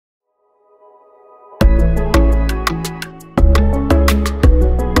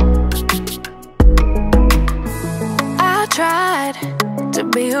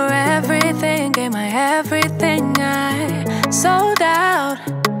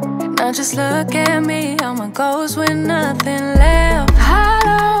Now just look at me, I'm a ghost with nothing left.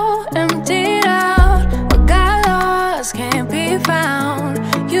 Hollow, emptied out, what got lost can't be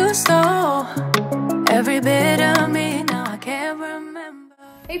found. You stole every bit of me, now I can't remember.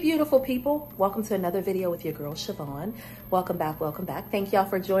 Hey beautiful people, welcome to another video with your girl Sha-Von. Welcome back, welcome back. Thank y'all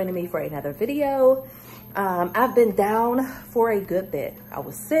for joining me for another video. I've been down for a good bit. I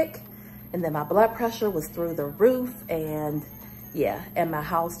was sick and then my blood pressure was through the roof, and yeah, and my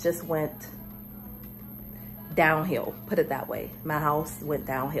house just went downhill, put it that way. My house went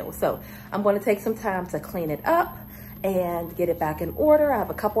downhill. So I'm going to take some time to clean it up and get it back in order. I have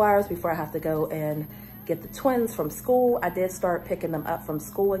a couple hours before I have to go and get the twins from school. I did start picking them up from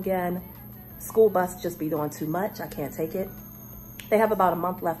school again. School bus just be doing too much. I can't take it. They have about a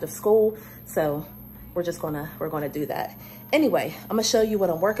month left of school, so we're gonna do that. Anyway, I'm gonna show you what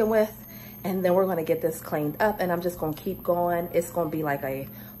I'm working with, and then we're gonna get this cleaned up, and I'm just gonna keep going. It's gonna be like a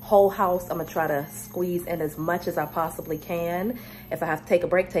whole house. I'm gonna try to squeeze in as much as I possibly can. If I have to take a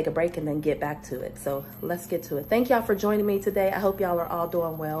break, and then get back to it. So let's get to it. Thank y'all for joining me today. I hope y'all are all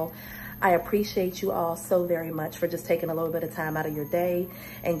doing well. I appreciate you all so very much for just taking a little bit of time out of your day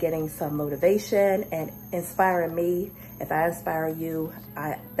and getting some motivation and inspiring me. If I inspire you,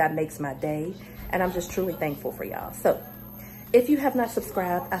 that makes my day. And I'm just truly thankful for y'all. So if you have not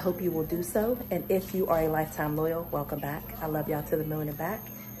subscribed, I hope you will do so. And if you are a lifetime loyal, welcome back. I love y'all to the moon and back.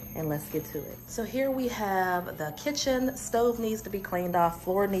 And let's get to it. So here we have the kitchen. Stove needs to be cleaned off.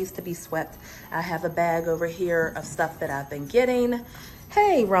 Floor needs to be swept. I have a bag over here of stuff that I've been getting.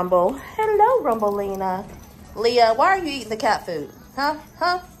 Hey, Rumble. Hello, Rumbleina. Leah, why are you eating the cat food?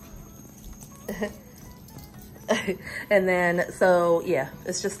 Huh? And then, so yeah,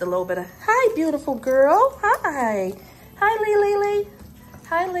 it's just a little bit of, hi, beautiful girl. Hi. Hi, Lee.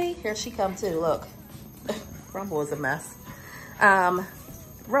 Hi, Lee. Here she comes too, look. Rumble is a mess.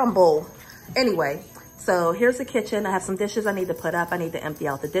 Rumble. Anyway, so here's the kitchen. I have some dishes I need to put up. I need to empty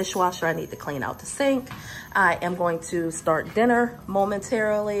out the dishwasher. I need to clean out the sink. I am going to start dinner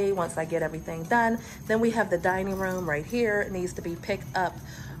momentarily once I get everything done. Then we have the dining room right here. It needs to be picked up,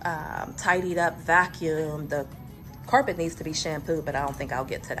 tidied up, vacuumed. The carpet needs to be shampooed, but I don't think I'll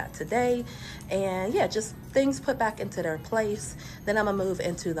get to that today. And yeah, just things put back into their place. Then I'm gonna move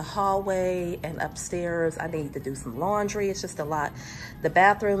into the hallway and upstairs. I need to do some laundry. It's just a lot. The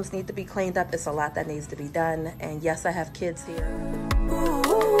bathrooms need to be cleaned up. It's a lot that needs to be done. And yes, I have kids here.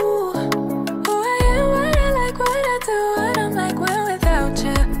 Ooh, who I am, what I like, what I do, what I'm like when without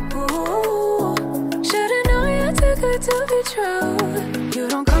you. Ooh, should've known you're too good to be true. You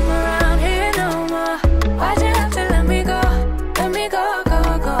don't come around here no more. Why'd you have to let me go? Let me go,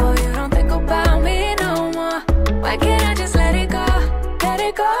 go. You don't think about me no more. Why can't I just let it go? Let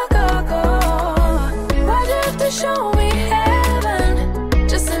it go, go. Why'd you have to show me heaven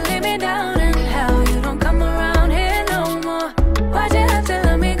just to leave me down in hell? You don't come around here no more. Why'd you have to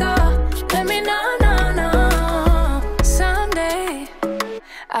let me go? Let me know, no. Someday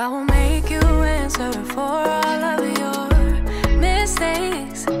I will make you answer for all of your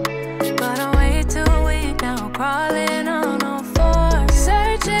mistakes. But I'm way too weak now, crawling on all fours,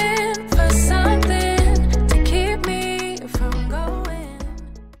 searching for something to keep me from going.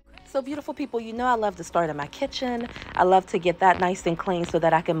 So beautiful people, you know I love to start in my kitchen. I love to get that nice and clean so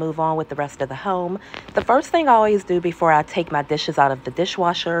that I can move on with the rest of the home. The first thing I always do before I take my dishes out of the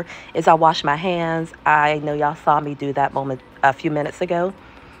dishwasher is I wash my hands. I know y'all saw me do that moment a few minutes ago.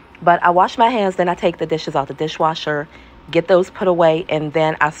 But I wash my hands, then I take the dishes out the dishwasher, get those put away, and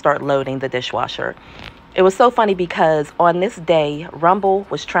then I start loading the dishwasher. It was so funny because on this day, Rumble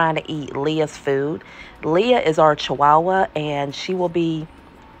was trying to eat Leah's food. Leah is our Chihuahua, and she will be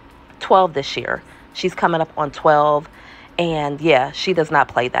 12 this year. She's coming up on 12, and yeah, she does not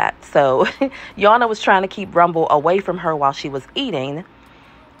play that. So Yana was trying to keep Rumble away from her while she was eating.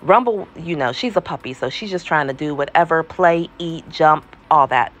 Rumble, you know, she's a puppy, so she's just trying to do whatever, play, eat, jump, all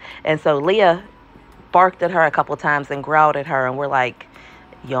that. And so Leah barked at her a couple of times and growled at her, and we're like,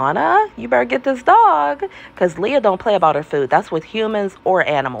 Yana, you better get this dog, because Leah don't play about her food. That's with humans or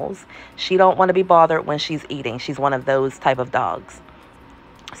animals. She don't want to be bothered when she's eating. She's one of those type of dogs.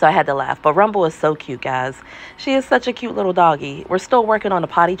 So I had to laugh. But Rumble is so cute, guys. She is such a cute little doggy. We're still working on the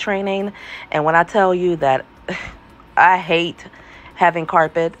potty training, and when I tell you that I hate having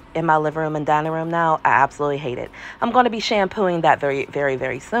carpet in my living room and dining room now, I absolutely hate it. I'm going to be shampooing that very, very,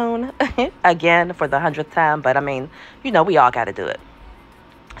 very soon. Again, for the 100th time. But I mean, you know, we all got to do it.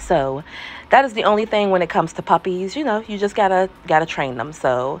 So that is the only thing when it comes to puppies. You know, you just gotta train them.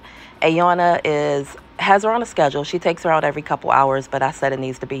 So Ayana has her on a schedule. She takes her out every couple hours, but I said it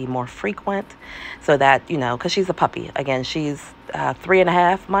needs to be more frequent so that, you know, because she's a puppy. Again, she's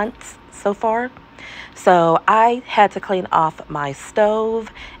 3.5 months. so far. So I had to clean off my stove,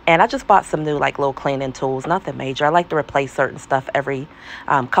 and I just bought some new like little cleaning tools, nothing major. I like to replace certain stuff every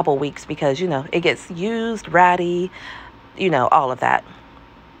couple weeks because, you know, it gets used, ratty, you know, all of that.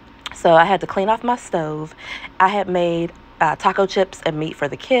 So I had to clean off my stove. I had made taco chips and meat for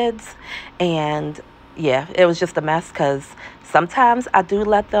the kids, and yeah, it was just a mess because sometimes I do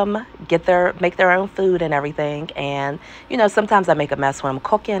let them make their own food and everything, and you know, sometimes I make a mess when I'm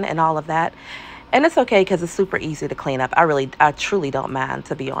cooking and all of that. And it's okay because it's super easy to clean up. I truly don't mind,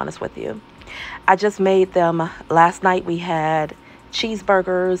 to be honest with you. I just made them last night. We had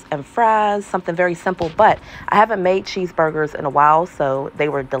cheeseburgers and fries, something very simple, but I haven't made cheeseburgers in a while, so they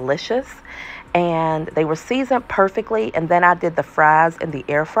were delicious and they were seasoned perfectly. And then I did the fries in the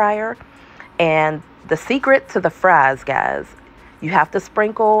air fryer. And the secret to the fries, guys, you have to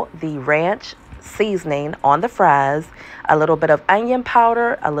sprinkle the ranch seasoning on the fries, a little bit of onion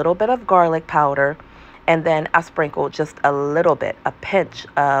powder, a little bit of garlic powder, and then I sprinkled just a pinch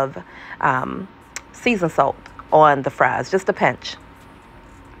of seasoned salt on the fries, just a pinch.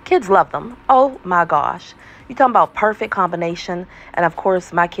 Kids love them. Oh my gosh. You talking about perfect combination. And of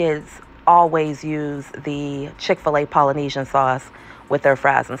course, my kids always use the Chick-fil-A Polynesian sauce with their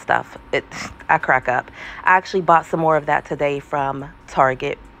fries and stuff. I crack up. I actually bought some more of that today from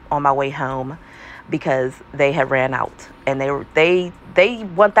Target on my way home because they had ran out, and they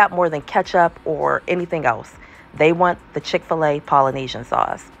want that more than ketchup or anything else. They want the Chick-fil-A Polynesian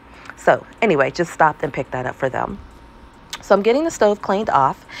sauce. So anyway, just stopped and picked that up for them. So I'm getting the stove cleaned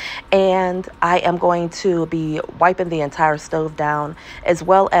off, and I am going to be wiping the entire stove down, as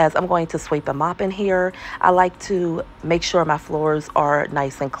well as I'm going to sweep and mop in here. I like to make sure my floors are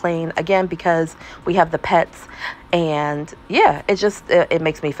nice and clean, again, because we have the pets, and yeah, it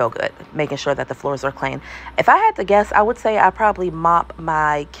makes me feel good, making sure that the floors are clean. If I had to guess, I would say I probably mop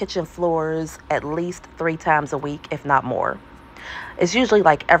my kitchen floors at least 3 times a week, if not more. It's usually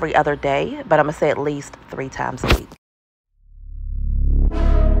like every other day, but I'm gonna say at least 3 times a week.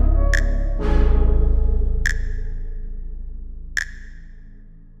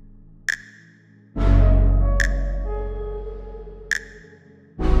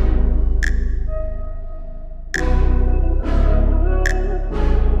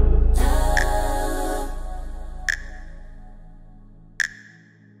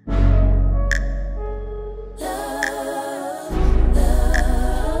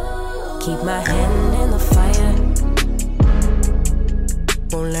 Keep my hand in the fire.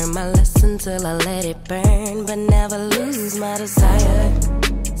 Won't learn my lesson till I let it burn, but never lose my desire.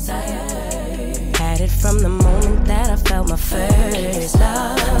 Had it from the moment that I felt my first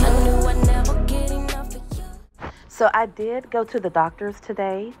love. I knew I'd never get enough of you. So I did go to the doctor's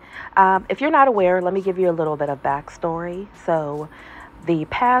today. If you're not aware, let me give you a little bit of backstory. So the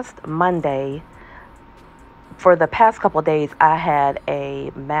past Monday, for the past couple of days, I had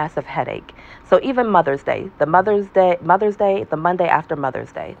a massive headache. So even Mother's Day, the Monday after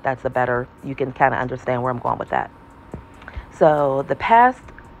Mother's Day, you can kind of understand where I'm going with that. So the past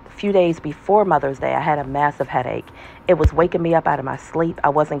few days before Mother's Day, I had a massive headache. It was waking me up out of my sleep. I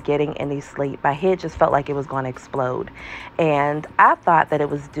wasn't getting any sleep. My head just felt like it was going to explode. And I thought that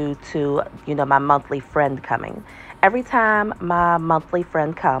it was due to, my monthly friend coming. Every time my monthly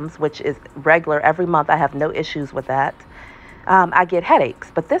friend comes, which is regular every month, I have no issues with that, I get headaches.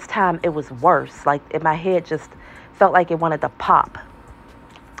 But this time it was worse. Like my head just felt like it wanted to pop.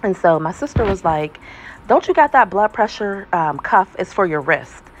 And so my sister was like, don't you got that blood pressure cuff? It's for your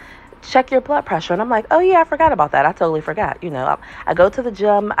wrist. Check your blood pressure. And I'm like, oh yeah, I forgot about that. I totally forgot. I go to the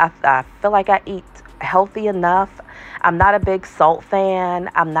gym. I feel like I eat healthy enough. I'm not a big salt fan.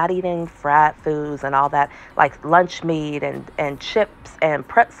 I'm not eating fried foods and all that, like lunch meat and chips and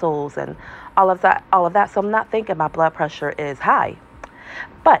pretzels and all of that. So I'm not thinking my blood pressure is high.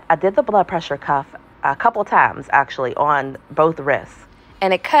 But I did the blood pressure cuff a couple times actually on both wrists,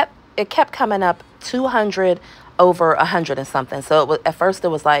 and it kept coming up 200 over 100 and something. So at first it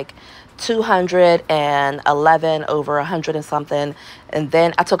was like 211 over 100 and something, and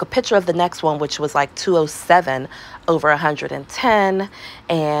then I took a picture of the next one, which was like 207 over 110,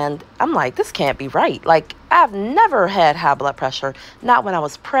 and I'm like, this can't be right. Like, I've never had high blood pressure, not when I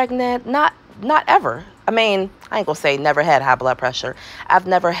was pregnant, not ever. I mean, I ain't gonna say never had high blood pressure. I've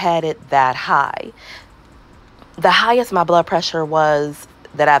never had it that high. The highest my blood pressure was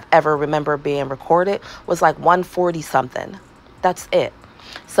that I've ever remember being recorded was like 140 something. That's it.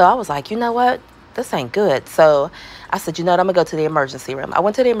 So I was like, you know what? This ain't good. So I said, I'm going to go to the emergency room. I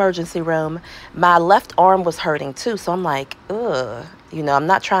went to the emergency room. My left arm was hurting too. So I'm like, ugh, I'm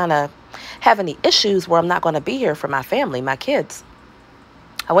not trying to have any issues where I'm not going to be here for my family, my kids.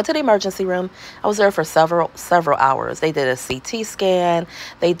 I went to the emergency room. I was there for several hours. They did a CT scan.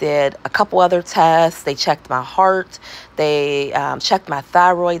 They did a couple other tests. They checked my heart. They checked my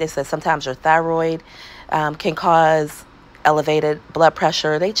thyroid. They said sometimes your thyroid can cause elevated blood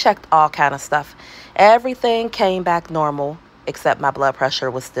pressure. They checked all kind of stuff. Everything came back normal, except my blood pressure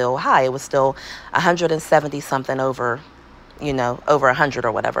was still high. It was still 170 something over, over 100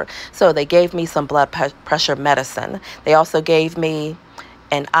 or whatever. So they gave me some blood pressure medicine. They also gave me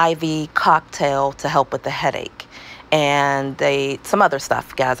an IV cocktail to help with the headache. And some other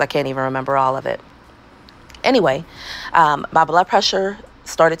stuff, guys. I can't even remember all of it. Anyway, my blood pressure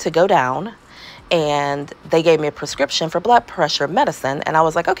started to go down. And they gave me a prescription for blood pressure medicine. And I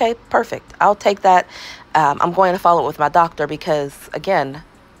was like, okay, perfect. I'll take that. I'm going to follow it with my doctor because, again,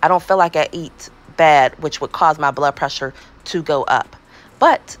 I don't feel like I eat bad, which would cause my blood pressure to go up.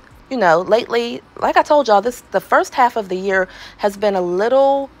 But, lately, like I told y'all, the first half of the year has been a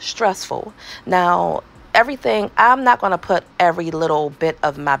little stressful. Now, I'm not going to put every little bit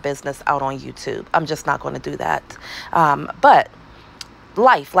of my business out on YouTube. I'm just not going to do that. But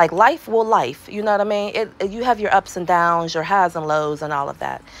life will life, you know what I mean? You have your ups and downs, your highs and lows and all of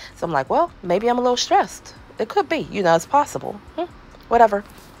that. So I'm like, well, maybe I'm a little stressed. It could be, it's possible. Whatever.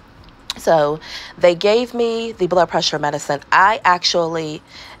 So they gave me the blood pressure medicine.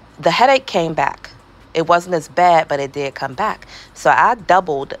 The headache came back. It wasn't as bad, but it did come back. So I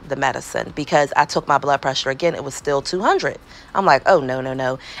doubled the medicine because I took my blood pressure again. It was still 200. I'm like, oh,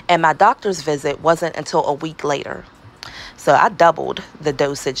 no. And my doctor's visit wasn't until a week later. So I doubled the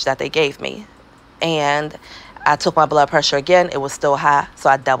dosage that they gave me. And I took my blood pressure again. It was still high.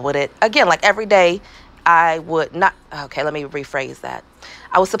 So I doubled it. Again, like every day, I would not. Okay, let me rephrase that.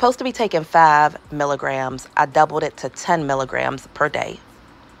 I was supposed to be taking 5 milligrams. I doubled it to 10 milligrams per day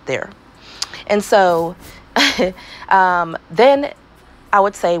there. And so then I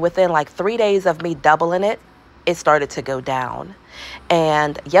would say within like 3 days of me doubling it, it started to go down.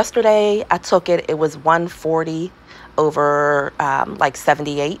 And yesterday I took it. It was 140 over like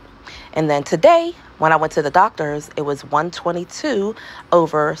 78. And then today, when I went to the doctor's, it was 122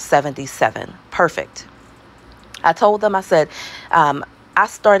 over 77. Perfect. I told them, I said, I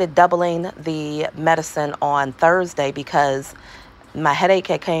started doubling the medicine on Thursday because my headache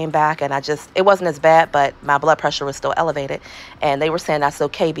had came back and it wasn't as bad, but my blood pressure was still elevated. And they were saying that's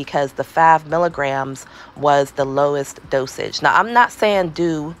okay because the 5 milligrams was the lowest dosage. Now, I'm not saying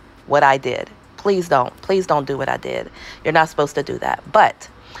do what I did. Please don't do what I did. You're not supposed to do that. But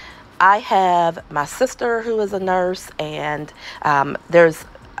I have my sister who is a nurse, and there's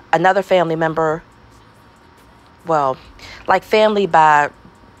another family member, well, like family by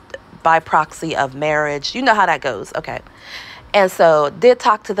proxy of marriage. You know how that goes. Okay. And so did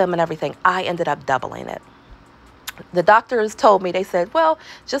talk to them and everything. I ended up doubling it. The doctors told me, they said, well,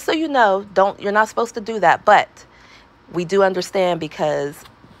 just so you know, you're not supposed to do that. But we do understand because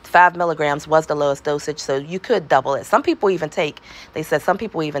 5 milligrams was the lowest dosage, so you could double it. Some people even take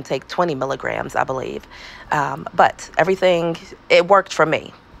 20 milligrams, I believe. But everything, it worked for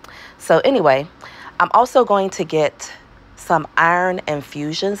me. So anyway, I'm also going to get some iron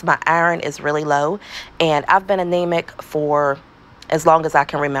infusions. My iron is really low, and I've been anemic for as long as I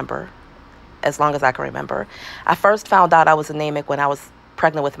can remember. I first found out I was anemic when I was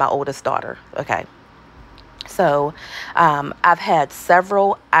pregnant with my oldest daughter. Okay. So I've had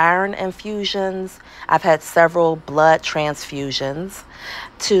several iron infusions. I've had several blood transfusions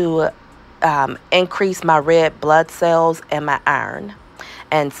to increase my red blood cells and my iron.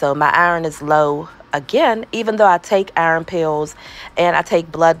 And so my iron is low again, even though I take iron pills and I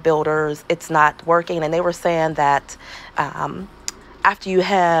take blood builders, it's not working. And they were saying that after you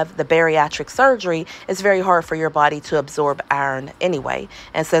have the bariatric surgery, it's very hard for your body to absorb iron anyway.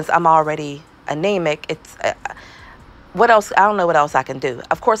 And since I'm already anemic, it's what else? I don't know what else I can do.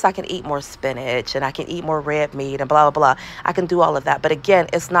 Of course, I can eat more spinach and I can eat more red meat and blah, blah, blah. I can do all of that. But again,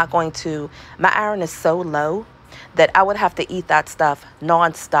 it's not going to, my iron is so low that I would have to eat that stuff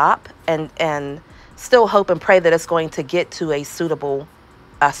nonstop and still hope and pray that it's going to get to a suitable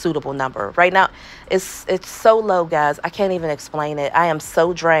number. Right now, it's so low, guys. I can't even explain it. I am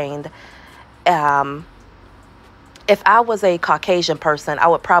so drained. If I was a Caucasian person, I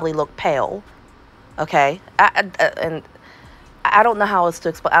would probably look pale. Okay, and I don't know how else to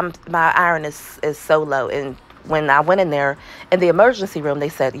explain. My iron is so low, and when I went in there in the emergency room, they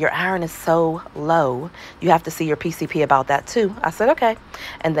said your iron is so low, you have to see your PCP about that too. I said okay,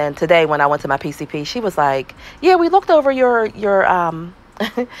 and then today when I went to my PCP, she was like, "Yeah, we looked over your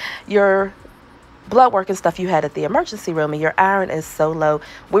your blood work and stuff you had at the emergency room, and your iron is so low.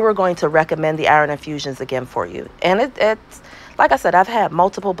 We were going to recommend the iron infusions again for you." And it's like I said, I've had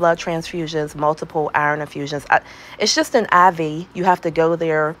multiple blood transfusions, multiple iron infusions. It's just an IV. You have to go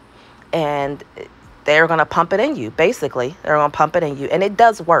there and they're going to pump it in you. Basically, they're going to pump it in you. And it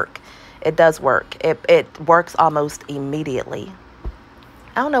does work. It does work. It works almost immediately.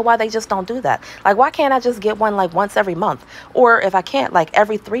 I don't know why they just don't do that. Like, why can't I just get one like once every month? Or if I can't, like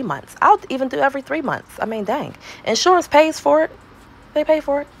every 3 months. I'll even do every 3 months. I mean, dang. Insurance pays for it. They pay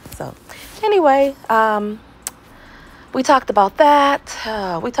for it. So anyway, we talked about that.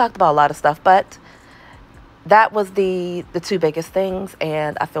 We talked about a lot of stuff, but that was the two biggest things,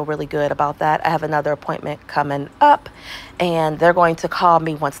 and I feel really good about that. I have another appointment coming up, and they're going to call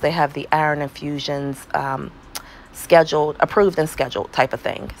me once they have the iron infusions scheduled, approved and scheduled type of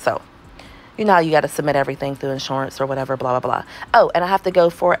thing. So, you know how you got to submit everything through insurance or whatever, blah, blah, blah. Oh, and I have to go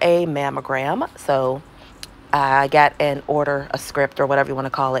for a mammogram. So I got an order, a script or whatever you want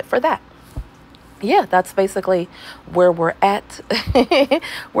to call it for that. Yeah, that's basically where we're at,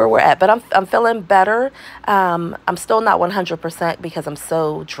 where we're at. But I'm feeling better. I'm still not 100% because I'm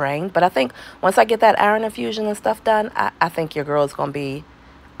so drained. But I think once I get that iron infusion and stuff done, I think your girl is going to be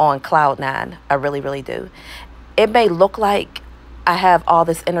on cloud 9. I really, really do. It may look like I have all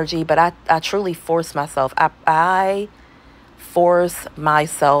this energy, but I truly force myself. I force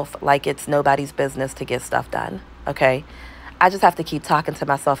myself like it's nobody's business to get stuff done, okay? I just have to keep talking to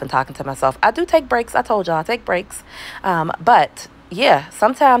myself and talking to myself. I do take breaks. I told y'all I take breaks. But, yeah,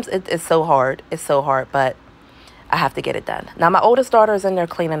 sometimes it's so hard. It's so hard, but I have to get it done. Now, my oldest daughter is in there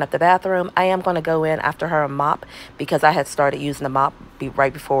cleaning up the bathroom. I am going to go in after her and mop because I had started using the mop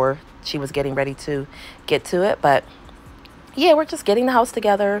right before she was getting ready to get to it. But, yeah, we're just getting the house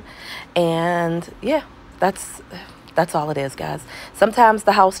together. And, yeah, that's all it is, guys. Sometimes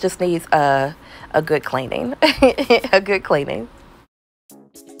the house just needs a good cleaning. A good cleaning.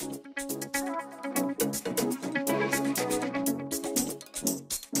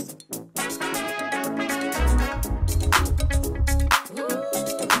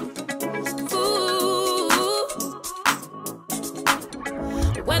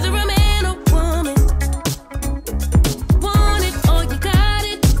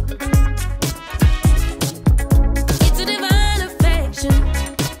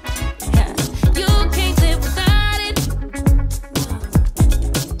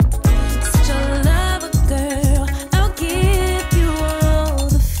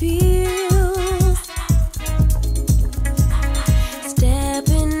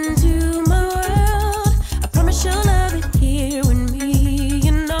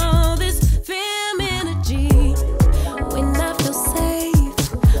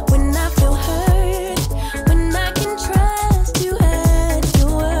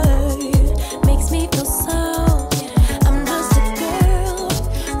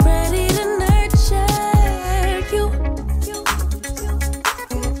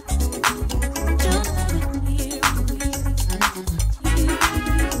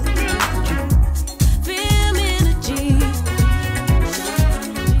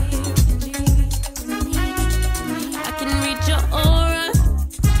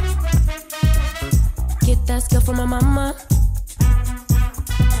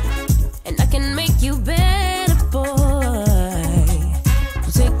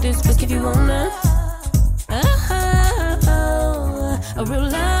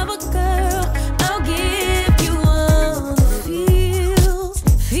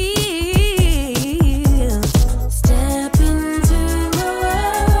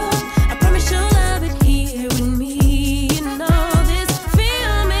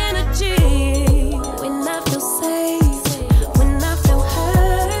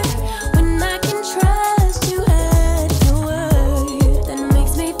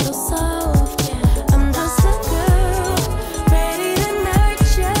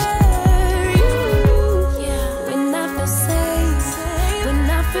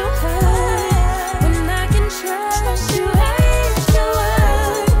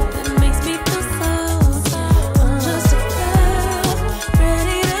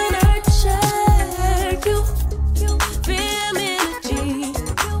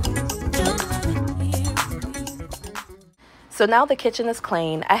 So now the kitchen is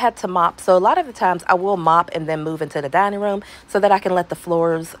clean. I had to mop. So a lot of the times I will mop and then move into the dining room so that I can let the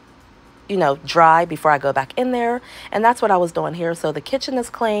floors, you know, dry before I go back in there. And that's what I was doing here. So the kitchen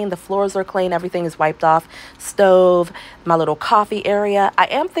is clean. The floors are clean. Everything is wiped off. Stove, my little coffee area. I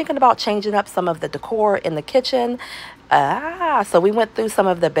am thinking about changing up some of the decor in the kitchen. So we went through some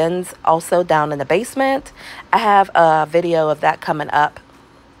of the bins also down in the basement. I have a video of that coming up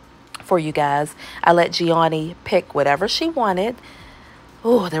for you guys. I let Gianni pick whatever she wanted.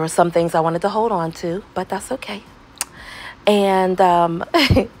 Oh, there were some things I wanted to hold on to, but that's okay. And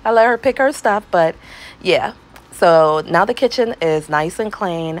I let her pick her stuff, but yeah. So now the kitchen is nice and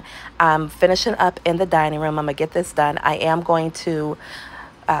clean. I'm finishing up in the dining room. I'm gonna get this done. I am going to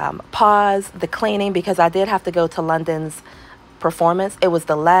pause the cleaning because I did have to go to London's performance. It was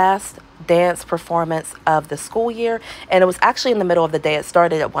the last dance performance of the school year, and it was actually in the middle of the day. It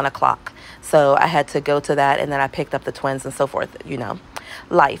started at 1 o'clock, so I had to go to that, and then I picked up the twins and so forth, you know,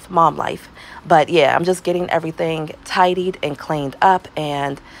 life, mom life. But yeah, I'm just getting everything tidied and cleaned up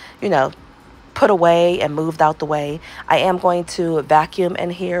and, you know, put away and moved out the way. I am going to vacuum in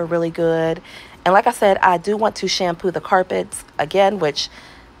here really good, and like I said, I do want to shampoo the carpets again, which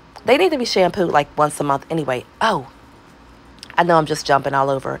they need to be shampooed like once a month anyway. Oh, I know I'm just jumping all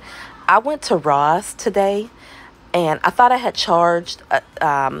over. I went to Ross today, and I thought I had charged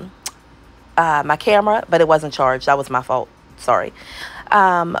my camera, but it wasn't charged. That was my fault. Sorry.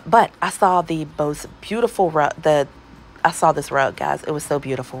 But I saw the most beautiful rug. I saw this rug, guys. It was so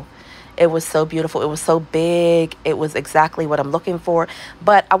beautiful. It was so beautiful. It was so big. It was exactly what I'm looking for.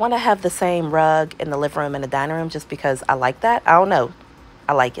 But I want to have the same rug in the living room and the dining room just because I like that. I don't know.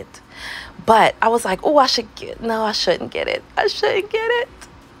 I like it. But I was like, oh, I shouldn't get it. I shouldn't get it.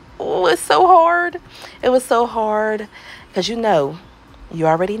 Oh, it's so hard. It was so hard because you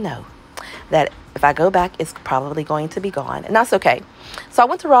already know that if I go back, it's probably going to be gone, and that's okay. So I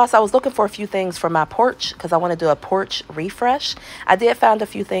went to Ross. I was looking for a few things for my porch because I want to do a porch refresh. I did find a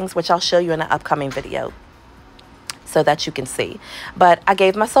few things, which I'll show you in an upcoming video so that you can see. But I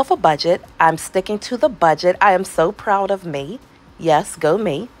gave myself a budget. I'm sticking to the budget. I am so proud of me. Yes, go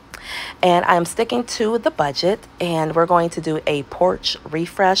me. And I'm sticking to the budget, and we're going to do a porch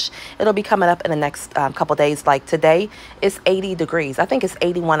refresh. It'll be coming up in the next couple days. Like today, it's 80 degrees. I think it's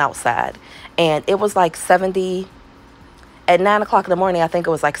 81 outside, and it was like 70 at 9 o'clock in the morning. I think it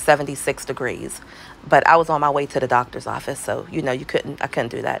was like 76 degrees, but I was on my way to the doctor's office, so you know I couldn't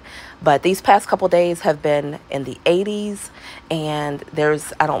do that. But these past couple days have been in the 80s, and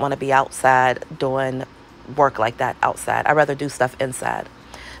I don't want to be outside doing work like that outside. I'd rather do stuff inside.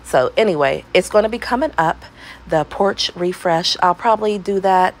 So anyway, it's going to be coming up, the porch refresh. I'll probably do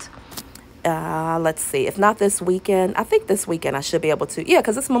that, let's see, if not this weekend, I think this weekend I should be able to. Yeah,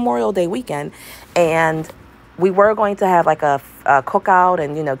 because it's Memorial Day weekend, and we were going to have like a cookout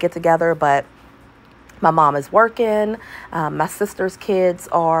and, you know, get together, but my mom is working. My sister's kids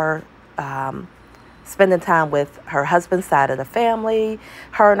are spending time with her husband's side of the family.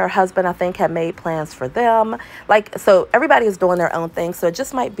 Her and her husband, I think, have made plans for them. Like, so everybody is doing their own thing. So it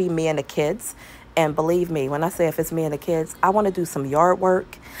just might be me and the kids. And believe me, when I say if it's me and the kids, I want to do some yard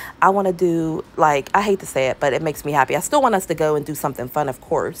work. I want to do, like, I hate to say it, but it makes me happy. I still want us to go and do something fun, of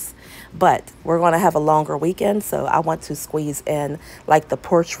course. But we're going to have a longer weekend. So I want to squeeze in, like, the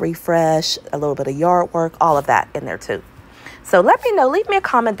porch refresh, a little bit of yard work, all of that in there, too. So let me know, leave me a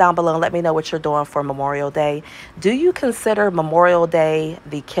comment down below and let me know what you're doing for Memorial Day. Do you consider Memorial Day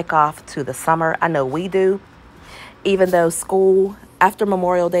the kickoff to the summer? I know we do. Even though school, after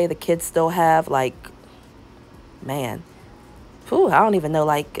Memorial Day, the kids still have like, man, I don't even know,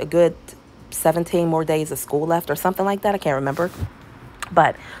 like a good 17 more days of school left or something like that. I can't remember.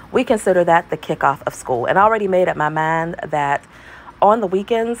 But we consider that the kickoff of school. And I already made up my mind that on the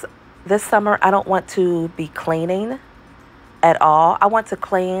weekends this summer, I don't want to be cleaning at all. I want to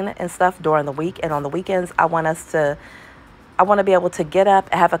clean and stuff during the week, and on the weekends I want to be able to get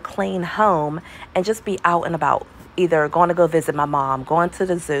up, have a clean home, and just be out and about, either going to go visit my mom, going to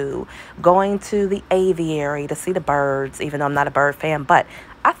the zoo, going to the aviary to see the birds, even though I'm not a bird fan, but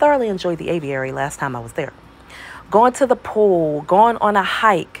I thoroughly enjoyed the aviary last time I was there. Going to the pool, going on a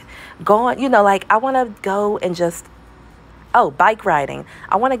hike, you know, like I want to go and just, bike riding.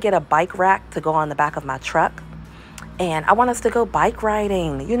 I want to get a bike rack to go on the back of my truck. And I want us to go bike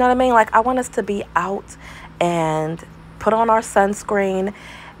riding. You know what I mean? Like, I want us to be out and put on our sunscreen,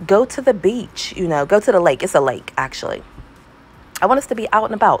 go to the beach, you know, go to the lake. It's a lake, actually. I want us to be out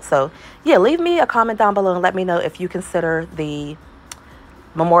and about. So, yeah, leave me a comment down below and let me know if you consider the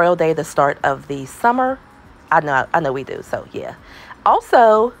Memorial Day the start of the summer. I know we do. So, yeah.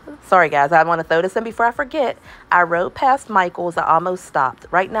 Also, sorry, guys, I want to throw this in before I forget. I rode past Michael's. I almost stopped.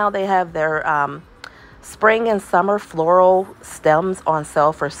 Right now, they have their spring and summer floral stems on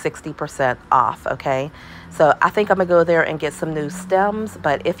sale for 60% off, okay? So I think I'm gonna go there and get some new stems,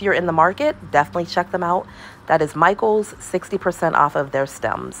 but if you're in the market, definitely check them out. That is Michael's, 60% off of their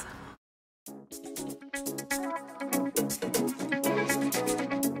stems.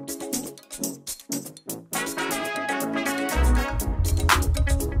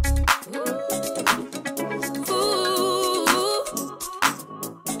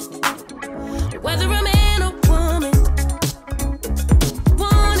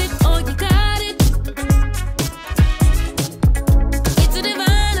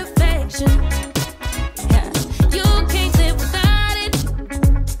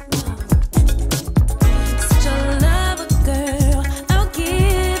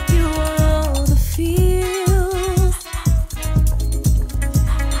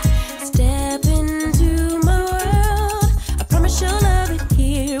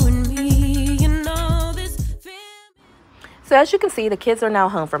 as you can see, the kids are now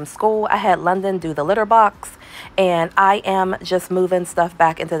home from school. I had London do the litter box, and I am just moving stuff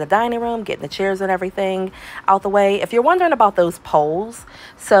back into the dining room, getting the chairs and everything out the way. If you're wondering about those poles,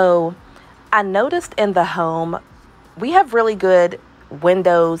 so I noticed in the home, we have really good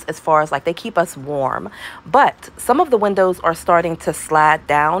windows as far as like they keep us warm, but some of the windows are starting to slide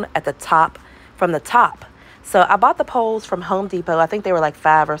down at the top, from the top. So I bought the poles from Home Depot. I think they were like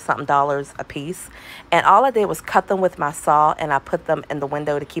 $5 or something a piece. And all I did was cut them with my saw, and I put them in the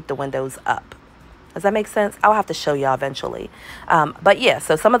window to keep the windows up. Does that make sense? I'll have to show y'all eventually. But yeah,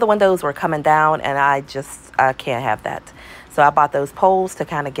 so some of the windows were coming down, and I can't have that. So I bought those poles to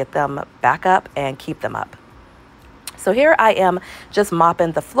kind of get them back up and keep them up. So here I am just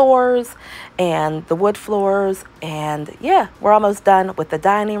mopping the floors and the wood floors, and yeah, we're almost done with the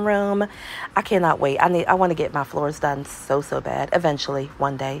dining room. I cannot wait. I want to get my floors done so bad, eventually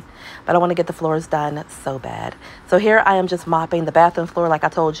one day, but I want to get the floors done so bad. So here I am just mopping the bathroom floor. Like I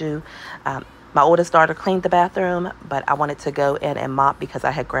told you, my oldest daughter cleaned the bathroom, but I wanted to go in and mop because I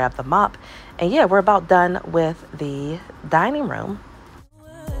had grabbed the mop. And yeah, we're about done with the dining room.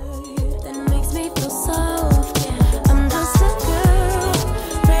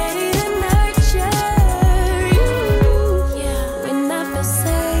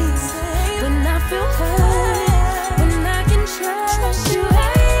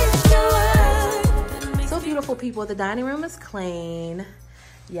 People, the dining room is clean.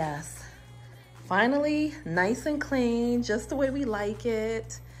 Yes, finally nice and clean, just the way we like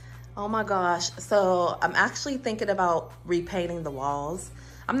it. Oh my gosh. So I'm actually thinking about repainting the walls.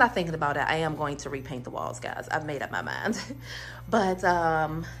 I'm not thinking about it. I am going to repaint the walls, guys. I've made up my mind. But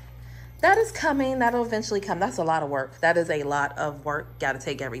that is coming. That'll eventually come. That's a lot of work. That is a lot of work. Got to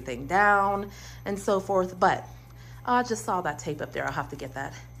take everything down and so forth. But I just saw that tape up there. I'll have to get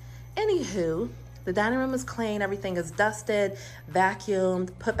that. Anywho, the dining room is clean. Everything is dusted, vacuumed,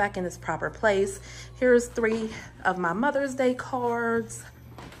 put back in its proper place. Here's 3 of my Mother's Day cards.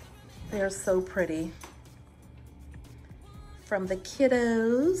 They're so pretty. From the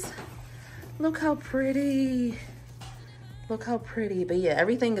kiddos. Look how pretty. Look how pretty. But yeah,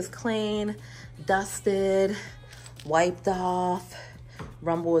 everything is clean, dusted, wiped off.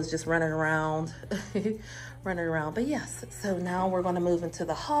 Rumble is just running around. Running around. But yes, so now we're going to move into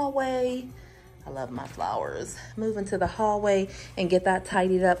the hallway. I love my flowers. Move into the hallway and get that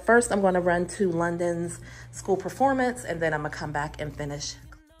tidied up. First, I'm going to run to London's school performance, and then I'm going to come back and finish.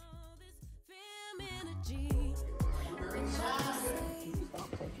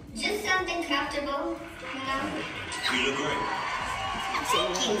 Just something comfortable, you know? You look great.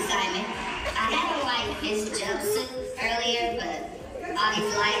 Thank you, Simon. I had on like this jumpsuit earlier, but all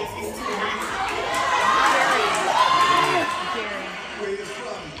these lights is too hot. Where you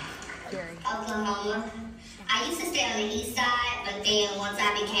from? Oklahoma. I used to stay on the east side, but then once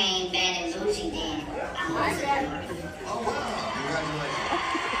I became bad and bougie, then I moved to the north. Oh, wow. Congratulations.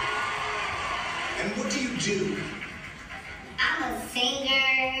 And what do you do? I'm a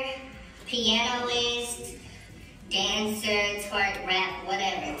singer, pianoist, dancer, twerk, rap,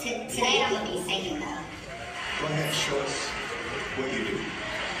 whatever. Today I'm going to be singing, though. Go ahead, show us what you do.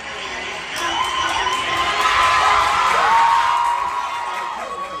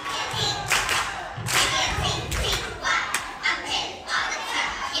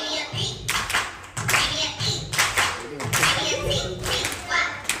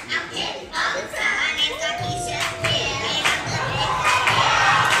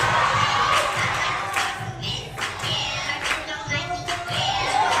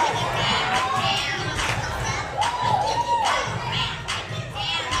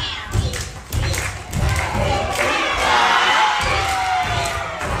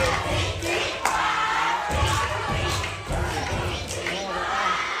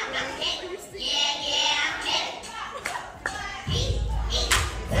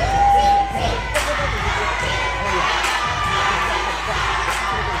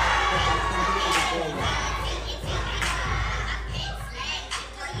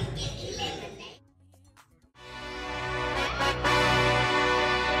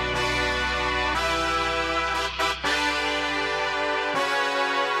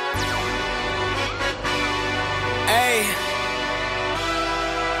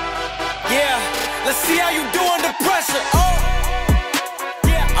 Let's see how you do under pressure. Oh,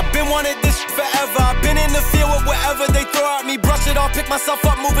 yeah. I've been wanting this forever. I've been in the field with whatever they throw at me. Brush it off, pick myself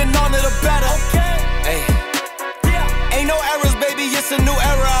up, moving on to the better. Okay. Hey. Yeah. Ain't no errors, baby. It's a new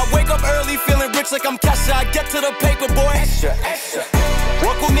era. I wake up early, feeling rich like I'm Kesha. I get to the paper, boy. Extra, extra.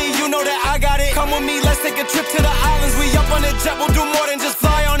 Walk with me, you know that I got it. Come with me, let's take a trip to the islands. We up on the jet, we'll do more than just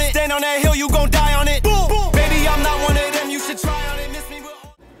fly on it. Stand on that hill, you gon' die on it. Boom, boom. Baby, I'm not one of them. You should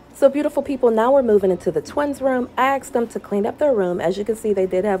So beautiful people, now we're moving into the twins' room. I asked them to clean up their room. As you can see, they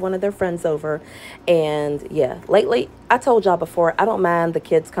did have one of their friends over. And yeah, lately, I told y'all before, I don't mind the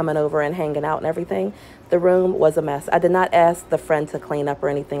kids coming over and hanging out and everything. The room was a mess. I did not ask the friend to clean up or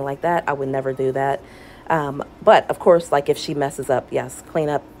anything like that. I would never do that. But of course, like if she messes up, yes, clean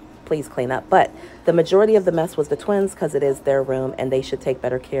up, please clean up. But the majority of the mess was the twins because it is their room and they should take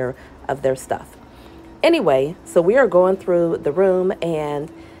better care of their stuff. Anyway, so we are going through the room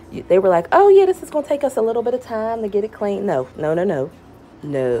and they were like, oh yeah, this is going to take us a little bit of time to get it clean. No.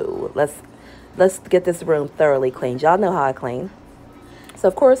 Let's get this room thoroughly cleaned. Y'all know how I clean. So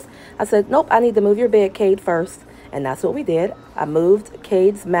of course I said, nope, I need to move your bed, Cade, first. And that's what we did. I moved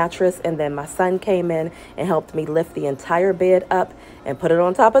Cade's mattress and then my son came in and helped me lift the entire bed up and put it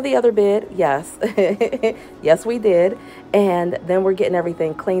on top of the other bed. Yes, yes, we did. And then we're getting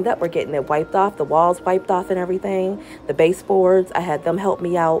everything cleaned up. We're getting it wiped off, the walls wiped off and everything. The baseboards, I had them help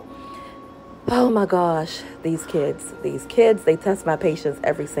me out. Oh my gosh, these kids, they test my patience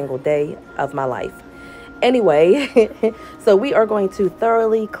every single day of my life. Anyway, so we are going to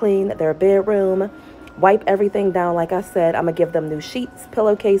thoroughly clean their bedroom, wipe everything down. Like I said, I'm gonna give them new sheets,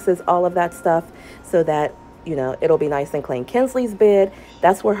 pillowcases, all of that stuff so that, you know, it'll be nice and clean. Kinsley's bed,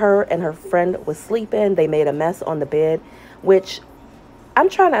 that's where her and her friend was sleeping. They made a mess on the bed, which I'm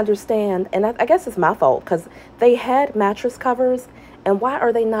trying to understand, and I guess it's my fault because they had mattress covers, and why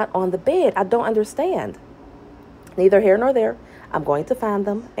are they not on the bed? I don't understand. Neither here nor there. I'm going to find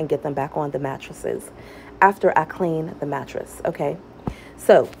them and get them back on the mattresses after I clean the mattress, okay?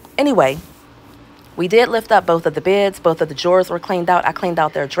 So anyway, we did lift up both of the beds. Both of the drawers were cleaned out. I cleaned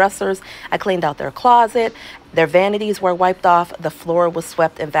out their dressers. I cleaned out their closet. Their vanities were wiped off. The floor was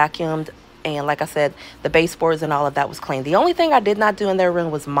swept and vacuumed. And like I said, the baseboards and all of that was clean. The only thing I did not do in their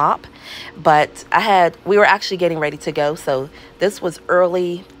room was mop. But we were actually getting ready to go. So this was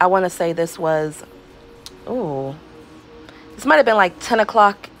early. I want to say this was, this might have been like 10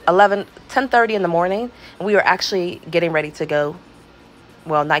 o'clock, 10:30 in the morning. And we were actually getting ready to go.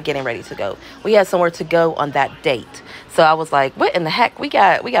 Well, not getting ready to go. We had somewhere to go on that date. So I was like, what in the heck? We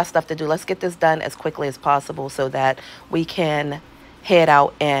got stuff to do. Let's get this done as quickly as possible so that we can head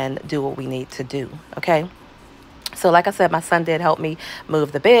out and do what we need to do. Okay. So like I said, my son did help me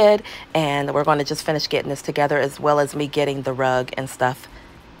move the bed, and we're going to just finish getting this together, as well as me getting the rug and stuff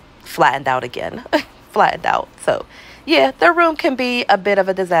flattened out again. Flattened out. So yeah, their room can be a bit of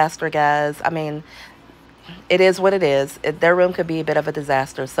a disaster, guys. I mean, it is what it is. Their room could be a bit of a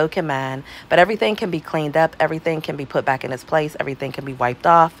disaster. So can mine. But everything can be cleaned up. Everything can be put back in its place. Everything can be wiped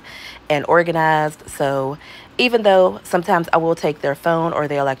off and organized. So even though sometimes I will take their phone or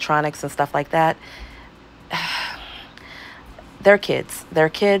their electronics and stuff like that, they're kids. They're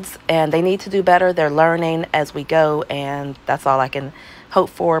kids and they need to do better. They're learning as we go. And that's all I can hope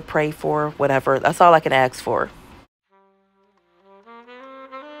for, pray for, whatever. That's all I can ask for.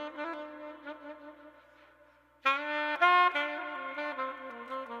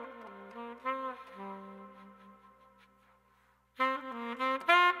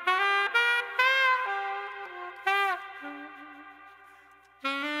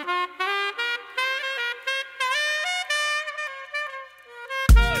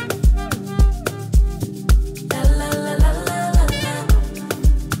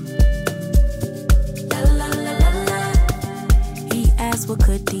 What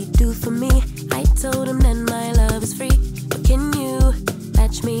could he do for me? I told him that my love is free, but can you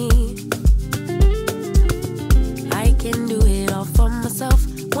match me? I can do it all for myself.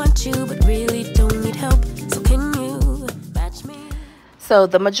 Want you, but really don't need help. So can you match me? So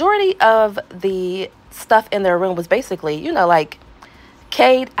the majority of the stuff in their room was basically, you know, like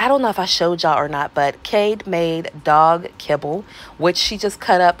Cade, I don't know if I showed y'all or not, but Cade made dog kibble, which she just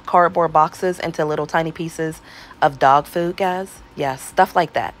cut up cardboard boxes into little tiny pieces of dog food, guys. Yeah, stuff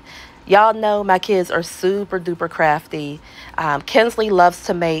like that. Y'all know my kids are super duper crafty. Kinsley loves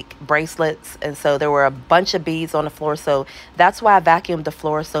to make bracelets, and so there were a bunch of beads on the floor. So that's why I vacuumed the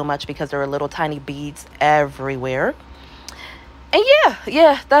floor so much, because there were little tiny beads everywhere. And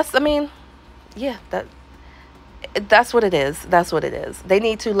that's what it is. That's what it is. They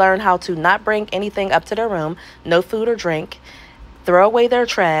need to learn how to not bring anything up to their room, no food or drink, throw away their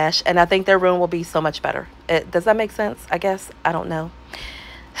trash, and I think their room will be so much better. Does that make sense? I guess. I don't know.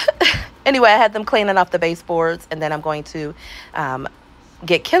 Anyway, I had them cleaning off the baseboards, and then I'm going to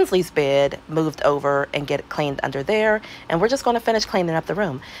get Kinsley's bed moved over and get it cleaned under there, and we're just going to finish cleaning up the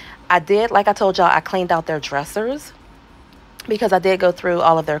room. I did, like I told y'all, I cleaned out their dressers because I did go through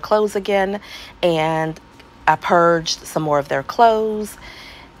all of their clothes again, and I purged some more of their clothes.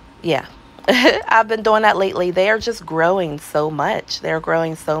 Yeah, I've been doing that lately. They are just growing so much. They're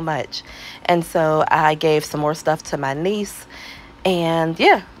growing so much. And so I gave some more stuff to my niece. And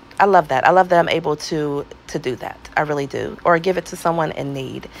yeah, I love that. I love that I'm able to do that. I really do. Or give it to someone in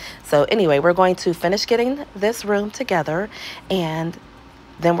need. So anyway, we're going to finish getting this room together. And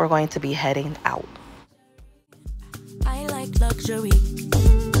then we're going to be heading out. I like luxury.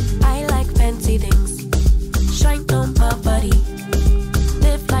 I like fancy things. Shine on my body.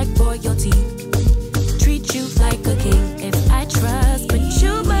 Live like royalty. Treat you like a king. If I trust, but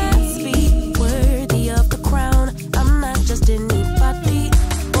you must be worthy of the crown. I'm not just anybody.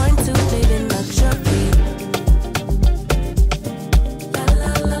 Born to live in luxury. La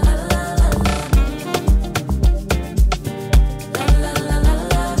la la la la la la la la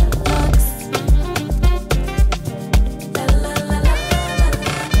la. Lux. La la la la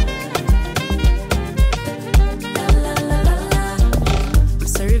la la la. I'm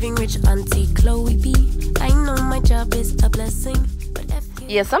serving rich Auntie Chloe B. I know my job is a blessing, but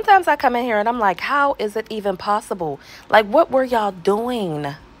Yeah, sometimes I come in here and I'm like, how is it even possible? Like, what were y'all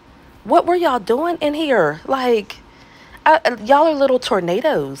doing? What were y'all doing in here? Like, y'all are little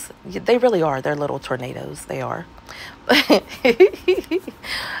tornadoes. They really are. They're little tornadoes. They are.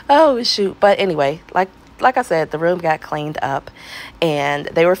 Oh, shoot. But anyway, like I said, the room got cleaned up and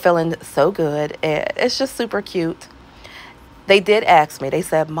they were feeling so good. It's just super cute. They did ask me. They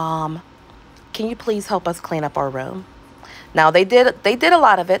said, Mom, can you please help us clean up our room? Now, they did a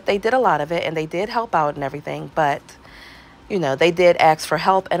lot of it. They did a lot of it, and they did help out and everything. But, you know, they did ask for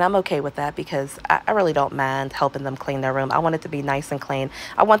help, and I'm okay with that because I really don't mind helping them clean their room. I want it to be nice and clean.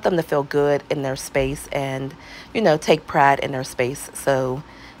 I want them to feel good in their space and, you know, take pride in their space. So,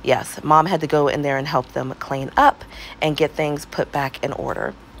 yes, Mom had to go in there and help them clean up and get things put back in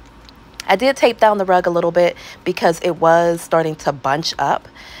order. I did tape down the rug a little bit because it was starting to bunch up.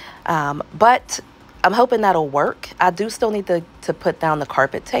 But I'm hoping that'll work. I do still need to put down the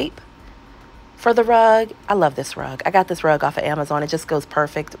carpet tape for the rug. I love this rug. I got this rug off of Amazon. It just goes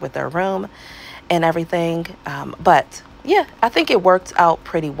perfect with their room and everything. But yeah, I think it worked out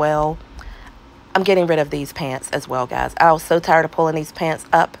pretty well. I'm getting rid of these pants as well, guys. I was so tired of pulling these pants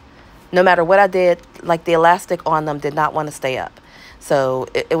up. No matter what I did, like the elastic on them did not want to stay up. So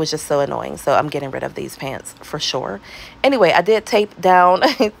it was just so annoying. So I'm getting rid of these pants for sure. Anyway, I did tape down,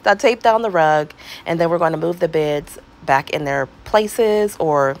 I taped down the rug, and then we're going to move the beds back in their places,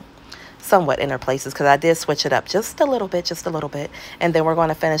 or somewhat in their places, because I did switch it up just a little bit. And then we're going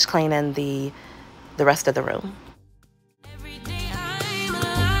to finish cleaning the rest of the room. every day I'm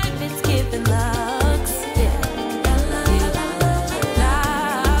alive, it's giving lux. Yeah. La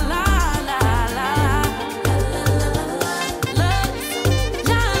la la la la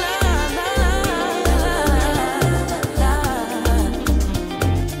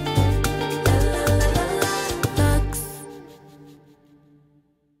lux.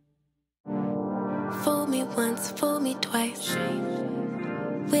 Fool me once, fool me twice.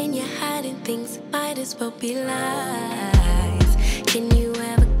 When you're hiding things, might as well be lies. Can you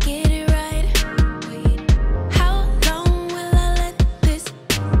ever get it right? How long will I let this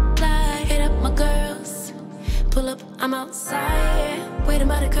lie? Hit up my girls, pull up, I'm outside, waiting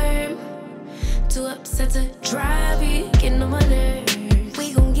by the curb. Too upset to drive, you getting on my nerves.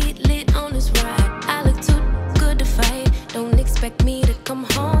 We gon' get lit on this ride. I look too good to fight. Don't expect me to come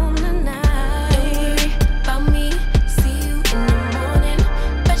home tonight. Don't worry about me, see you in the morning.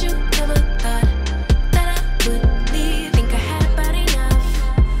 Bet you never thought that I would leave. Think I had about enough.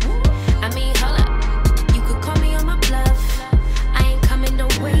 I mean, hold up, you could call me on my bluff. I ain't coming,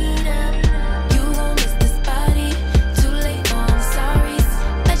 don't wait up. You gon' miss this body, too late, oh I'm sorry.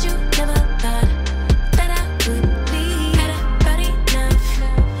 Bet you never thought that I would leave. Had about enough.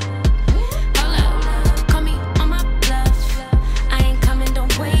 Hold up, call me on my bluff. I ain't coming,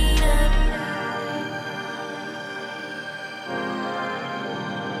 don't wait up.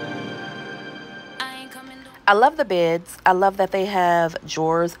 I ain't coming, don't. I love the beds. I love that they have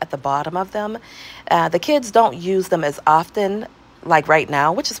drawers at the bottom of them. The kids don't use them as often, like right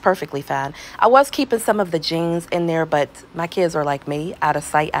now, which is perfectly fine. I was keeping some of the jeans in there, but my kids are like me, out of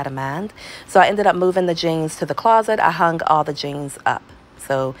sight, out of mind. So I ended up moving the jeans to the closet. I hung all the jeans up.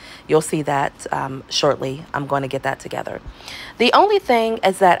 So you'll see that shortly. I'm going to get that together. The only thing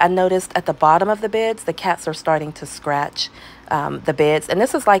is that I noticed at the bottom of the beds, the cats are starting to scratch the beds. And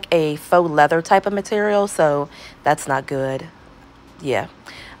this is like a faux leather type of material, so that's not good. Yeah.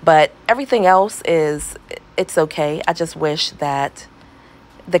 But everything else it's okay. I just wish that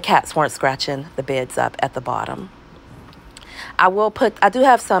the cats weren't scratching the beds up at the bottom. I do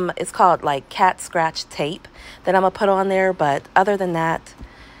have some, it's called like cat scratch tape that I'm going to put on there. But other than that,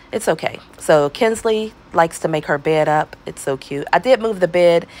 it's okay. So Kinsley likes to make her bed up. It's so cute. I did move the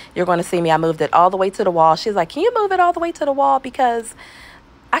bed. You're going to see me. I moved it all the way to the wall. She's like, can you move it all the way to the wall? Because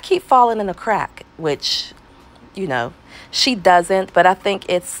I keep falling in a crack, which, you know, she doesn't. But I think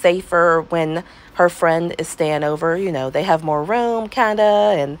it's safer when her friend is staying over. You know, they have more room, kind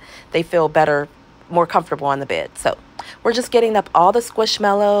of, and they feel better, more comfortable on the bed. So we're just getting up all the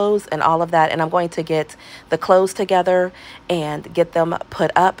squishmallows and all of that, and I'm going to get the clothes together and get them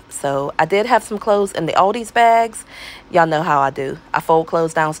put up. So I did have some clothes in the oldies bags. Y'all know how I do. I fold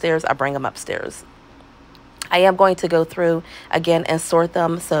clothes downstairs, I bring them upstairs. I am going to go through again and sort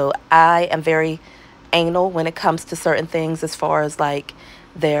them. So I am very anal when it comes to certain things, as far as like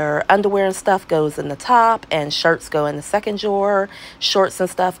their underwear and stuff goes in the top, and shirts go in the second drawer, shorts and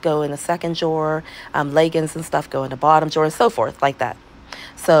stuff go in the second drawer, leggings and stuff go in the bottom drawer, and so forth, like that.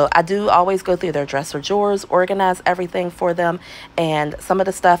 So I do always go through their dresser drawers, organize everything for them, and some of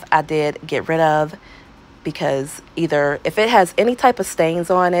the stuff I did get rid of, because either if it has any type of stains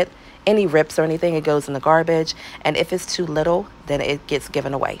on it, any rips or anything, it goes in the garbage, and if it's too little, then it gets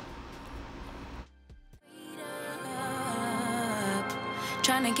given away.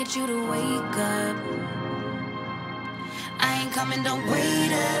 Trying to get you to wake up. I ain't coming, don't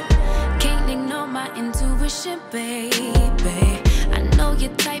wait up. Can't ignore my intuition, baby. I know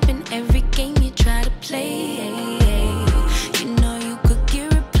you're typing every game you try to play. You know you could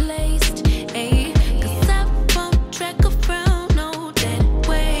get replaced, ayy. Cause I won't track around, no dead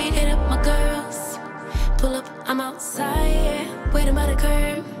weight. Hit up my girls, pull up, I'm outside, yeah. Waiting by the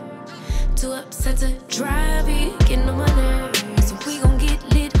curb, too upset to drive you, getting on my nerves. We gon' get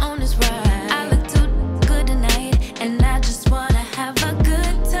lit on this ride. I look too good tonight, and I just wanna have a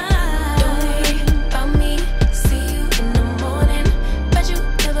good time. Don't worry about me, see you in the morning. Bet you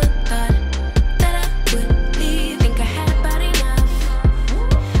never thought that I would leave. Think I had about enough.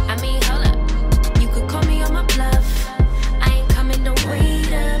 I mean, hold up, you could call me on my bluff. I ain't coming, don't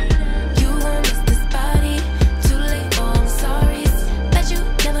wait up. You won't miss this party. Too late, oh, I'm sorry. Bet you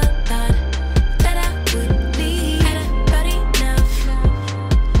never thought that I would leave. Had about enough.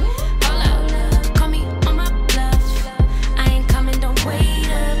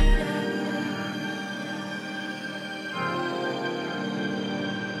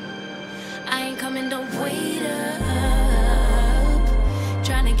 Coming, don't wait up.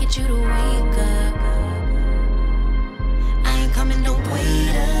 Trying to get you to wake up. I ain't coming, don't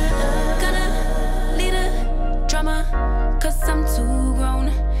wait up. Gonna lead a drama, cause I'm too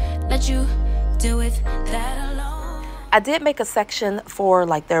grown. Let you deal with that alone. I did make a section for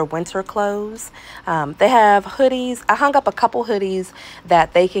like their winter clothes. They have hoodies. I hung up a couple hoodies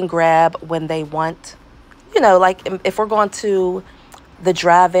that they can grab when they want. You know, like if we're going to the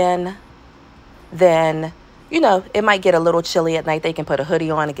drive-in, then, you know, it might get a little chilly at night. They can put a hoodie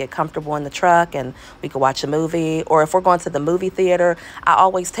on and get comfortable in the truck, and we could watch a movie. Or if we're going to the movie theater, I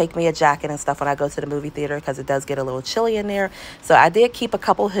always take me a jacket and stuff when I go to the movie theater, because it does get a little chilly in there. So I did keep a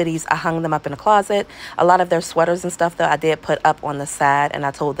couple hoodies. I hung them up in the closet. A lot of their sweaters and stuff, though, I did put up on the side, and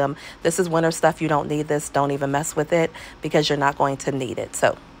I told them, this is winter stuff. You don't need this. Don't even mess with it, because you're not going to need it.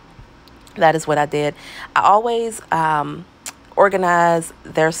 So that is what I did. I always organize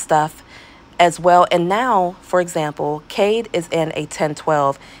their stuff as well. And now, for example, Cade is in a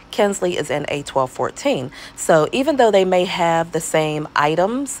 10-12, Kinsley is in a 12-14. So even though they may have the same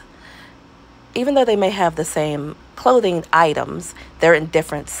items, even though they may have the same clothing items, they're in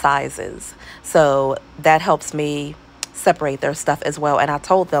different sizes. So that helps me separate their stuff as well. And I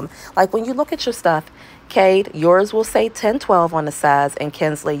told them, like, when you look at your stuff, Cade, yours will say 10-12 on the size, and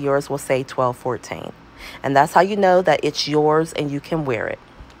Kinsley, yours will say 12-14. And that's how you know that it's yours and you can wear it.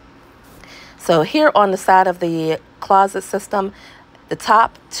 So here on the side of the closet system, the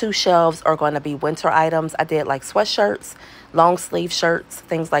top two shelves are going to be winter items. I did like sweatshirts, long sleeve shirts,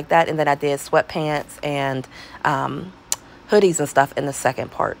 things like that. And then I did sweatpants and hoodies and stuff in the second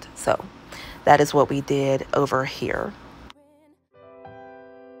part. So that is what we did over here.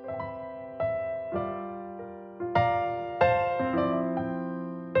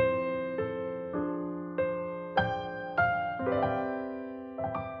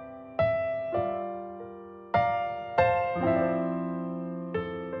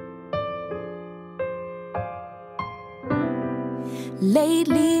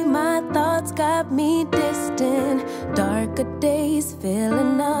 Lately my thoughts got me distant. Darker days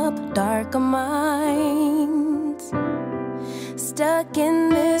filling up darker minds. Stuck in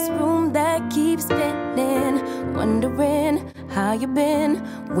this room that keeps spinning, wondering how you been,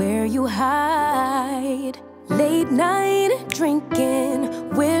 where you hide. Late night drinking,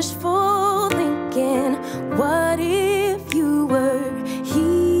 wishful thinking, what if you were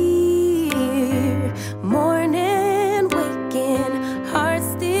here?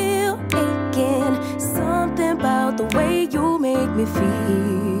 me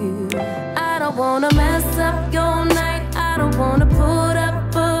feel. I don't wanna mess up your night. I don't wanna put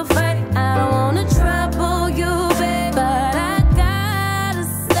up a fight. I don't wanna trouble you, babe, but I gotta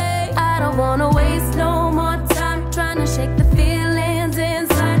say, I don't wanna waste no more time trying to shake the feelings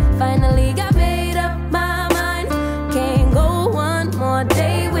inside. Finally got made up my mind. Can't go one more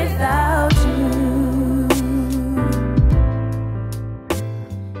day without you.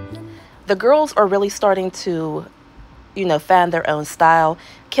 The girls are really starting to, you know, find their own style.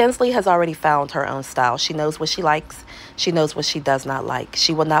 Kinsley has already found her own style. She knows what she likes. She knows what she does not like.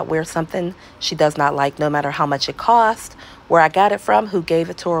 She will not wear something she does not like, no matter how much it costs, where I got it from, who gave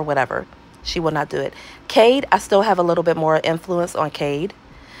it to her, whatever. She will not do it. Cade, I still have a little bit more influence on Cade.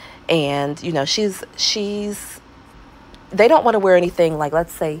 And, you know, they don't want to wear anything like,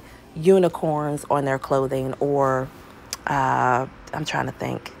 let's say, unicorns on their clothing, or, I'm trying to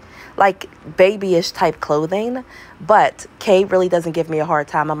think, like babyish type clothing. But Kate really doesn't give me a hard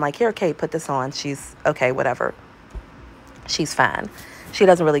time. I'm like, here, Kate, put this on. She's okay, whatever. She's fine. She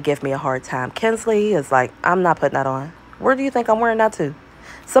doesn't really give me a hard time. Kinsley is like, I'm not putting that on. Where do you think I'm wearing that to?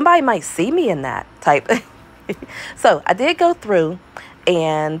 Somebody might see me in that type. So I did go through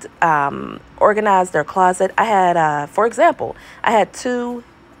and organize their closet. I had, for example, I had 2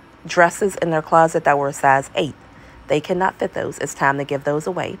 dresses in their closet that were a size 8. They cannot fit those. It's time to give those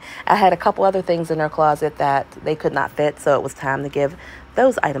away. I had a couple other things in their closet that they could not fit, so it was time to give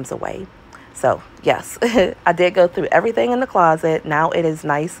those items away. So, yes, I did go through everything in the closet. Now it is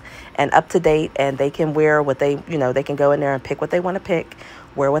nice and up to date, and they can wear what they, you know, they can go in there and pick what they want to pick,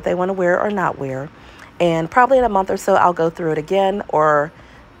 wear what they want to wear or not wear. And probably in a month or so, I'll go through it again, or,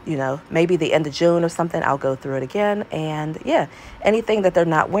 you know, maybe the end of June or something, I'll go through it again. And, yeah, anything that they're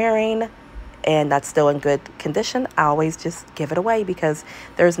not wearing and that's still in good condition, I always just give it away because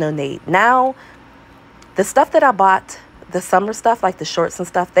there's no need. Now, the stuff that I bought, the summer stuff, like the shorts and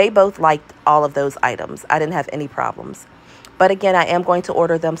stuff, they both liked all of those items. I didn't have any problems. But again, I am going to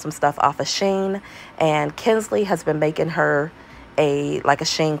order them some stuff off of Shein, and Kinsley has been making her a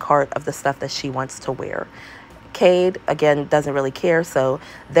Shein cart of the stuff that she wants to wear. Cade, again, doesn't really care, so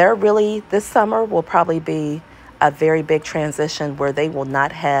they're really, this summer will probably be a very big transition where they will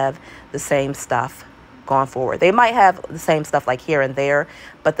not have the same stuff going forward. They might have the same stuff like here and there,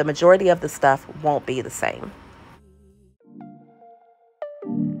 but the majority of the stuff won't be the same.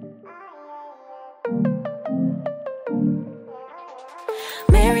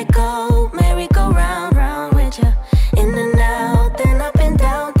 Merry-go-round, round with ya. In and out, then up and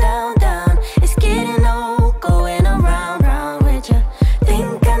down, down, down. It's getting old, going around, round with ya.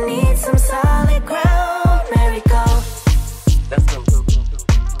 Think I need some solid ground. Merry-go. Let's go.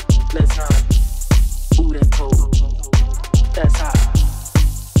 Let's run. Ooh, that's cold. That's hot.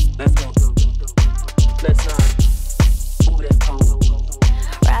 Let's go. Let's run. Ooh, that's cold.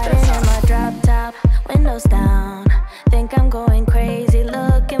 Riding in my drop top, windows down. Think I'm going crazy,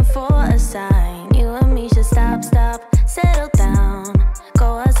 looking for a sign. You and me should stop, settle down. Go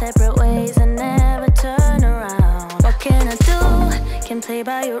our separate ways and never turn around. What can I do? Can play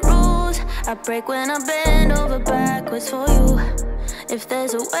by your rules. I break when I bend over backwards for you. If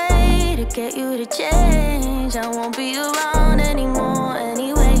there's a way to get you to change, I won't be around anymore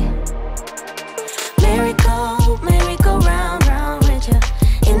anyway. Merry-go-round, round with ya.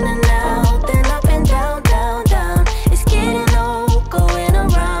 In and out, then up and down, down, down. It's getting old, going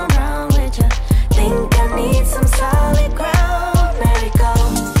around, round with ya. Think I need some solid ground. Merry-go.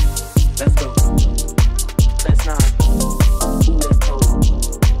 Let's go. Let's run. Ooh, that's cold.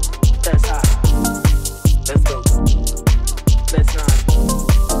 That's hot. Let's go. Let's run.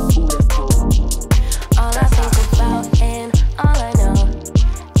 Ooh, that's cold. All I think about and all I know,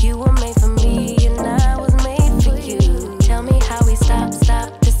 you were made for me and I was made for you. Tell me how we stop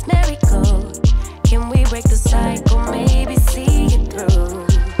this merry-go. Can we break the cycle, maybe see it through?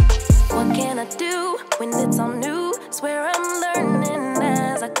 What can I do when it's all new? Swear I'm learning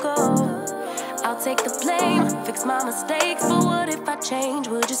as I go. I'll take the blame, fix my mistakes, but what if I change?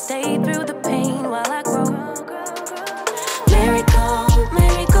 Would you stay through the pain while I grow?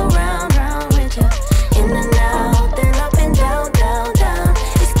 Merry-go-round, round with ya. In and out, then up and down, down, down.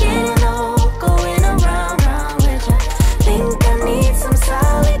 It's getting old, going around, round with ya. Think I need some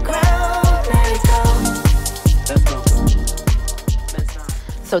solid ground. Merry-go. Let's go. Let's run.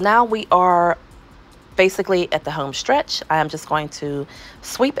 So now we are basically at the home stretch. I am just going to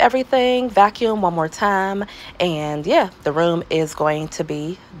sweep everything, vacuum one more time, and yeah, the room is going to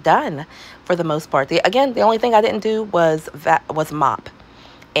be done for the most part. Again, the only thing I didn't do was mop,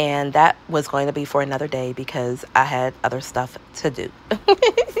 and that was going to be for another day because I had other stuff to do.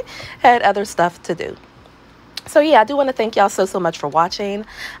 So yeah, I do want to thank y'all so much for watching.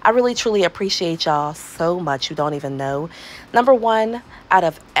 I really truly appreciate y'all so much. You don't even know. Number one, out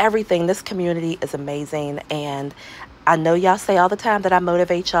of everything, this community is amazing, and I know y'all say all the time that I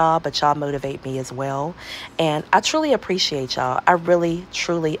motivate y'all, but y'all motivate me as well. And I truly appreciate y'all. I really,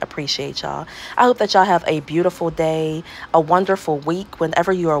 truly appreciate y'all. I hope that y'all have a beautiful day, a wonderful week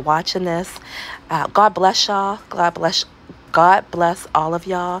whenever you are watching this. God bless y'all. God bless all of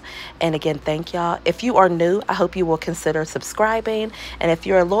y'all. And again, thank y'all. If you are new, I hope you will consider subscribing. And if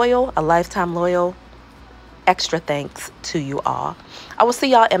you're loyal, a lifetime loyal, extra thanks to you all. I will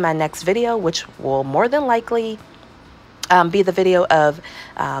see y'all in my next video, which will more than likely be the video of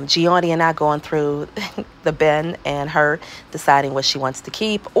Gianni and I going through the bin and her deciding what she wants to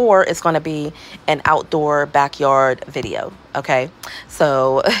keep, or it's going to be an outdoor backyard video. Okay,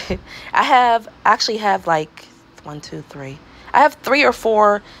 so I actually have like 1, 2, 3. I have 3 or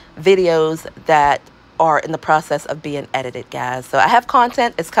 4 videos that are in the process of being edited, guys. So I have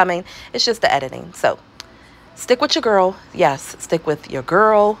content, it's coming. It's just the editing. So stick with your girl. Yes, stick with your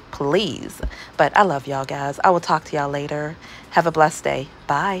girl, please. But I love y'all, guys. I will talk to y'all later. Have a blessed day.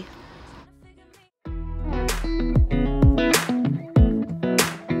 Bye.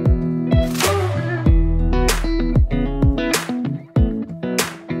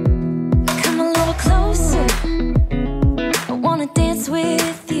 Come a little closer. I wanna dance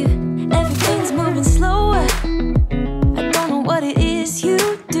with you. Everything's moving slower. I don't know what it is you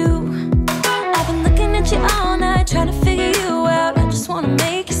do. I've been looking at you all night, trying to figure you out. I just wanna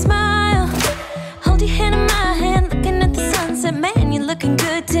make you smile. Hold your hand in my hand, looking at the sunset. Man, you're looking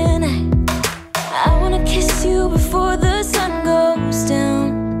good tonight. I wanna kiss you before the sun goes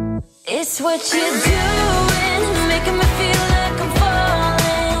down. It's what you're doing, making me feel like I'm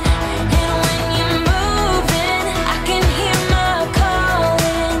falling. And when you're moving, I can hear my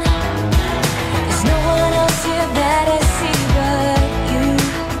calling. There's no one else here that I see but you.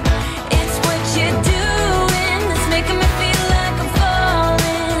 It's what you're doing that's making me feel like I'm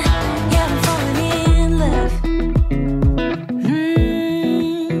falling. Yeah, I'm falling in love.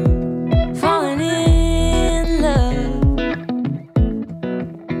 Falling in love.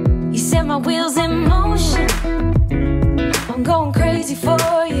 You set my wheels in motion. I'm going crazy for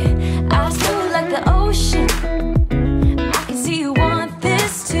you. Eyes blue like the ocean. I can see you want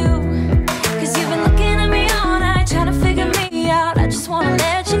this too. Cause you've been looking at me all night, trying to figure me out. I just wanna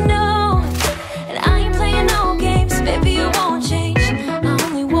let you know. And I ain't playing no games, baby, you won't change. I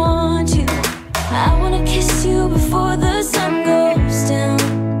only want you. I wanna kiss you before the sun goes down.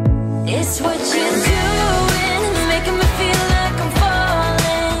 It's what you're doing, it's making me feel like I'm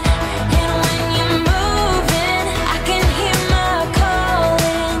falling. And when you're moving, I can hear my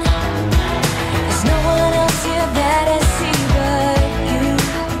calling. There's no one else here that I see but you.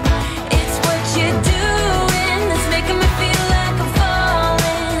 It's what you're doing that's making me feel like I'm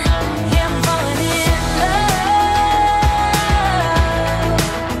falling. Yeah, I'm falling in love.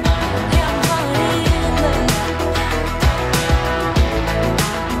 Yeah, I'm falling in love.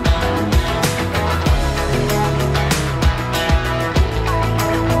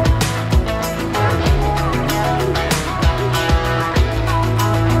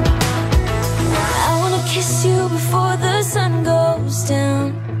 I wanna kiss you before the sun goes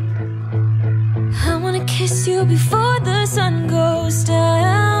down. I wanna kiss you before the sun goes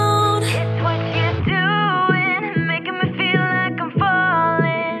down. It's what you're doing, making me feel like I'm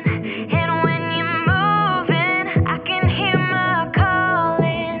falling. And when you're moving, I can hear my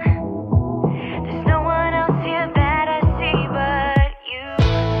calling. There's no one else here that I see but you.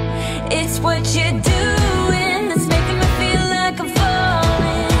 It's what you're doing that's making me feel like I'm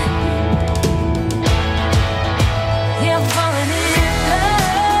falling. Yeah, I'm falling in love.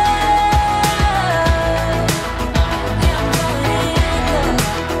 Yeah, I'm falling in love.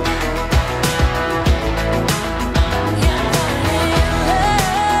 Yeah, I'm falling in love. Yeah, I'm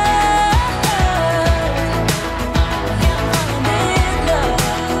falling in love.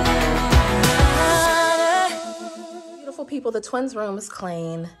 Beautiful people, the twins' room is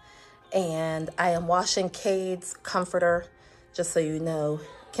clean, and I am washing Cade's comforter, just so you know.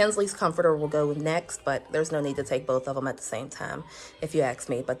 Kinsley's comforter will go next, but there's no need to take both of them at the same time, if you ask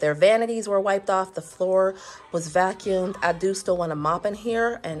me. But their vanities were wiped off. The floor was vacuumed. I do still want to mop in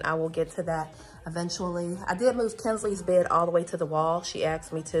here, and I will get to that eventually. I did move Kinsley's bed all the way to the wall. She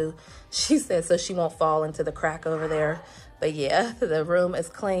asked me to. She said so she won't fall into the crack over there. But yeah, the room is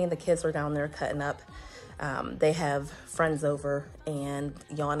clean. The kids are down there cutting up. They have friends over, and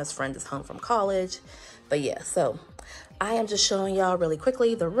Yana's friend is home from college. But yeah, so I am just showing y'all really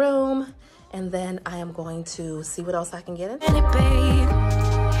quickly the room, and then I am going to see what else I can get in. Babe,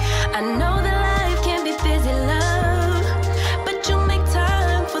 I know that life can be busy. crazy love.